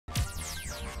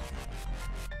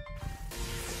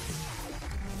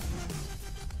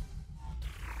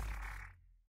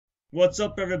What's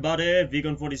up, everybody?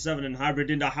 Vegan47 and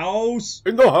Hybrid in the house.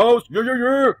 In the house,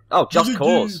 yeah. Oh, Just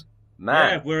Cause,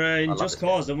 man. Yeah, we're in Just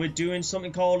Cause, and we're doing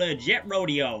something called a Jet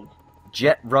Rodeo.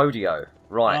 Jet Rodeo,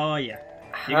 right? Oh yeah,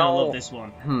 you're gonna love this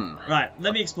one. Right,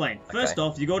 let me explain. First Okay.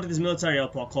 off, you go to this military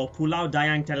airport called Pulau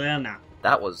Dayang Telena.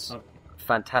 That was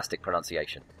fantastic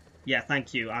pronunciation. Yeah,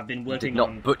 thank you. I've been You working did not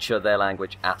on. butcher their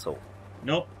language at all.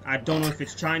 Nope, I don't know if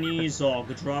it's Chinese or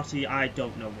Gujarati, I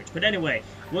don't know which. But anyway,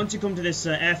 once you come to this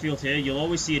airfield here, you'll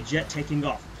always see a jet taking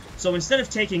off. So instead of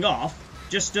taking off,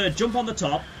 just jump on the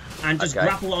top and just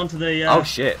grapple onto the oh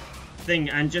shit!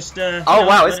 thing and just. Oh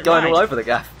wow, it's going all over the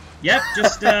gaff. Yep,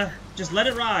 just let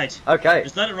it ride. Okay.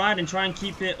 Just let it ride and try and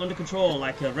keep it under control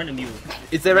like a rent a mule.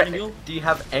 Is there do you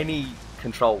have any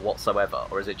control whatsoever,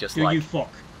 or is it just like? Do you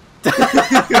fuck?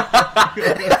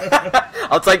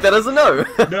 I'll take that as a no.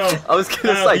 No. I was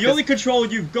gonna say the only control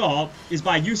you've got is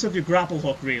by use of your grapple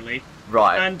hook, really.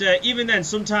 Right. And even then,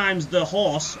 sometimes the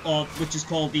horse, which is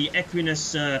called the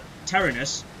Equinus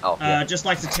terranus, just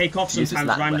likes to take off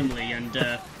sometimes randomly and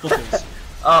buckles.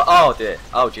 Oh dear.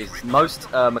 Oh Jesus.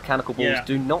 Most mechanical balls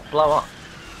do not blow up.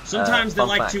 Sometimes they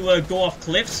like to go off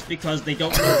cliffs because they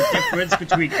don't know the difference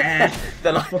between air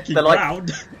and fucking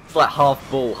ground. It's like half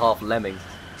bull, half lemming.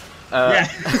 Yeah.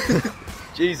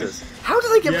 Jesus. How do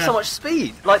they get so much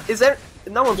speed? Like, is there...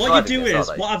 No one's What you do is,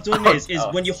 what I've done is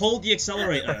when you hold the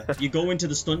accelerator, you go into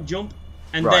the stunt jump,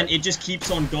 and then it just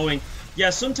keeps on going. Yeah,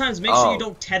 sometimes make sure you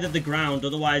don't tether the ground,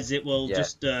 otherwise it will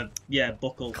just,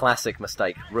 buckle. Classic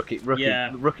mistake. Rookie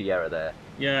error there.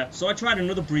 Yeah, so I tried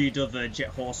another breed of jet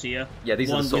horse here. Yeah,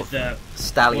 these are the sort of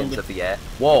stallions of the air.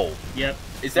 Whoa. Yep.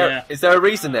 Is there a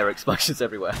reason there are explosions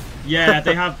everywhere? Yeah,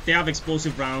 they have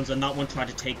explosive rounds, and that one tried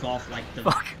to take off like the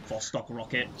Vostok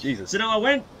rocket. Jesus. So now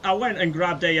I went and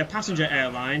grabbed a passenger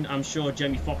airline. I'm sure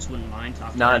Jamie Foxx wouldn't mind.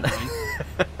 No,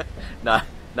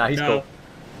 he's cool.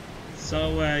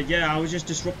 So yeah, I was just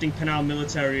disrupting Penal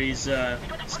Military's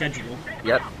schedule.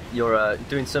 Yep, you're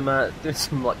doing some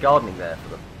like gardening there for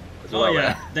them. As well,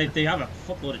 yeah, they have a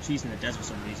fuckload of trees in the desert for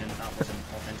some reason. That wasn't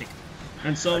authentic.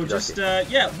 And so just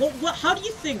how do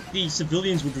you think the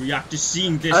civilians would react to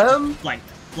seeing this like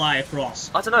fly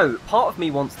across? I don't know. Part of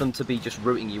me wants them to be just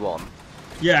rooting you on.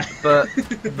 Yeah. But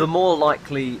the more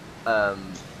likely,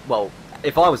 well,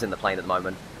 if I was in the plane at the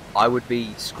moment, I would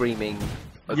be screaming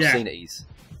obscenities.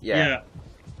 Yeah.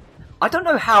 I don't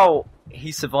know how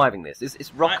he's surviving this.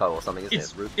 It's Rocco or something,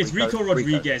 isn't it? It's Rico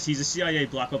Rodriguez. He's a CIA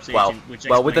Black Ops agent.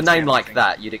 Well, with a name like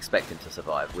that, you'd expect him to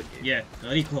survive, wouldn't you? Yeah,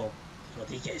 Rico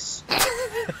Rodriguez.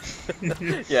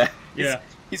 Yeah.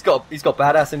 He's got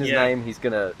badass in his name.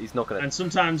 He's not gonna. And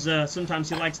sometimes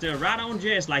he likes to ride on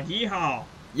Jace like yeehaw.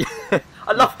 Yeah,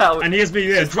 I love how. And here's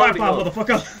me there, drive by,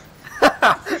 motherfucker.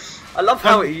 I love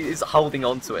how he is holding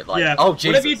on to it, like, oh Jesus.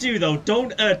 Whatever you do though,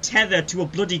 don't tether to a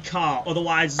bloody car,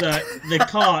 otherwise the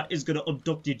car is gonna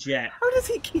abduct your jet. How does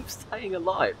he keep staying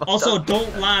alive? Also,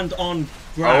 don't land on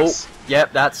grass. Oh,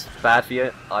 yep, that's bad for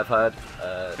you, I've heard.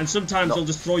 And sometimes they'll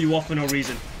just throw you off for no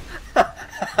reason.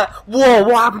 Whoa,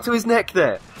 what happened to his neck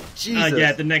there? Jesus.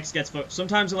 Yeah, the neck gets fucked.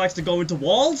 Sometimes he likes to go into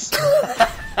walls.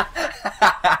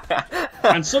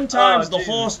 And sometimes the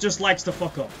horse just likes to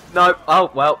fuck up. No,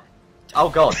 oh, well. Oh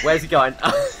god, where's he going?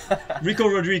 Rico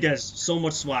Rodriguez, so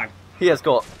much swag. He has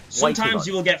got Sometimes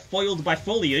you will get foiled by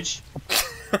foliage.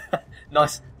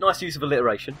 Nice use of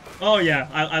alliteration. Oh yeah,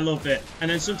 I love it.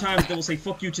 And then sometimes they will say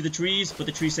fuck you to the trees, but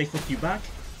the trees say fuck you back.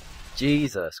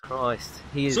 Jesus Christ.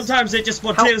 Sometimes they just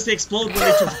spontaneously explode when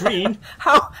they touch green.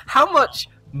 How much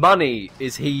money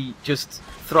is he just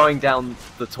throwing down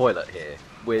the toilet here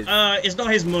with? It's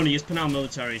not his money, it's Penal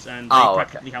Military's, and they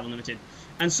practically have unlimited.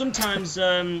 And sometimes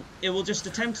it will just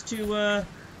attempt to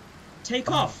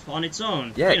take off on its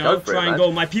own. Yeah, you know, try and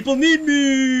go, my people need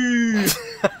me!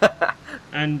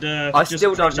 And I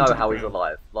still don't know how he's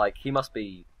alive. Like, he must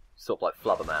be sort of like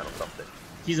Flubberman or something.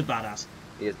 He's a badass.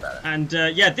 He is badass. And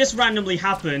yeah, this randomly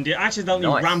happened. It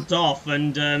accidentally ramped off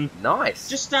and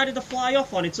just started to fly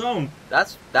off on its own.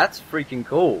 That's freaking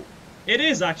cool. It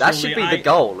is actually. That should be the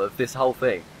goal of this whole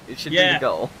thing. It should be the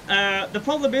goal. The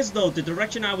problem is though, the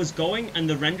direction I was going and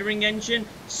the rendering engine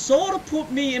sort of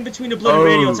put me in between a bloody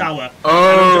radio tower.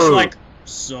 And I'm just like,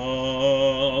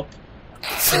 sup.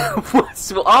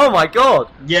 Oh my god!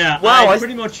 Yeah, wow,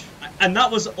 pretty much, and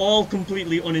that was all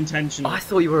completely unintentional. I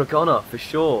thought you were a goner for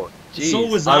sure. Jeez. So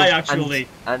was I actually.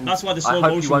 And that's why the slow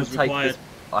motion was required.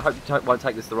 I hope you won't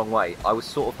take this the wrong way. I was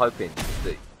sort of hoping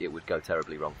that it would go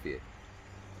terribly wrong for you.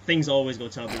 Things always go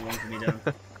terribly wrong for me, Dan.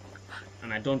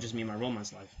 And I don't just mean my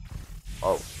romance life.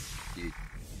 Oh, do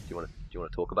you want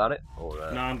to talk about it, or?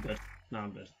 No, I'm good. No,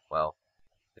 I'm good. Well,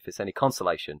 if it's any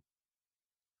consolation,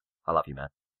 I love you, man.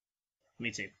 Me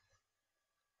too.